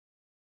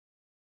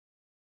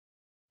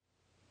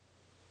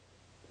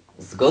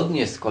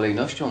Zgodnie z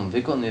kolejnością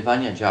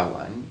wykonywania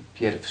działań,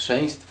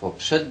 pierwszeństwo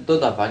przed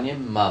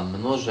dodawaniem ma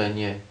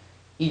mnożenie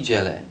i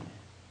dzielenie.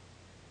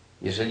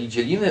 Jeżeli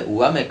dzielimy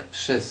ułamek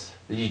przez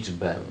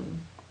liczbę,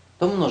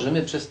 to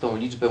mnożymy przez tą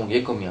liczbę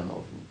jego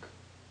mianownik.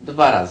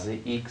 2 razy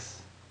x,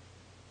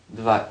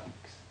 2x.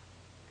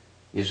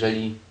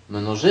 Jeżeli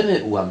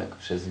mnożymy ułamek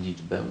przez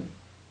liczbę,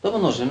 to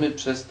mnożymy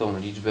przez tą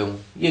liczbę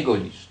jego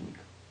licznik.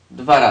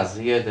 2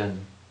 razy 1,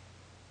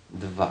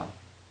 2.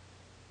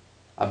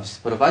 Aby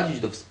sprowadzić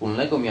do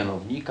wspólnego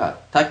mianownika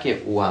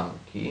takie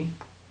ułamki,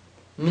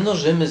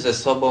 mnożymy ze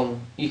sobą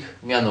ich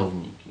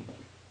mianowniki.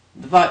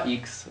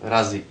 2x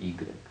razy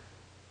y.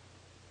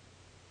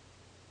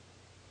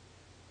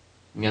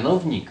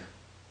 Mianownik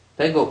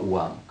tego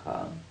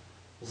ułamka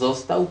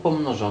został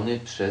pomnożony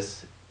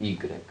przez y,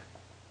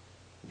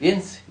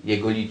 więc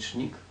jego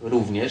licznik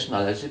również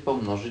należy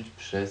pomnożyć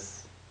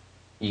przez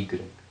y.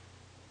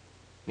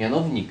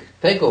 Mianownik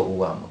tego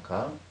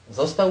ułamka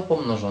został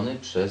pomnożony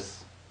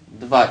przez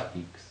 2x,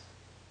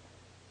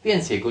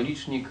 więc jego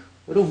licznik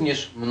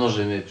również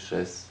mnożymy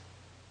przez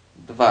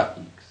 2x.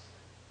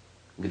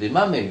 Gdy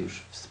mamy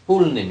już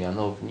wspólny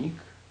mianownik,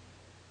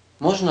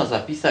 można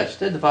zapisać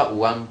te dwa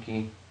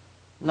ułamki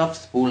na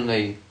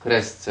wspólnej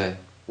kresce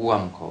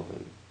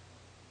ułamkowej.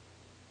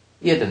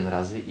 1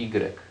 razy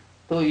y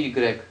to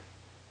y,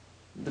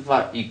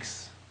 2x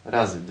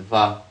razy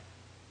 2,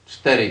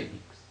 4x.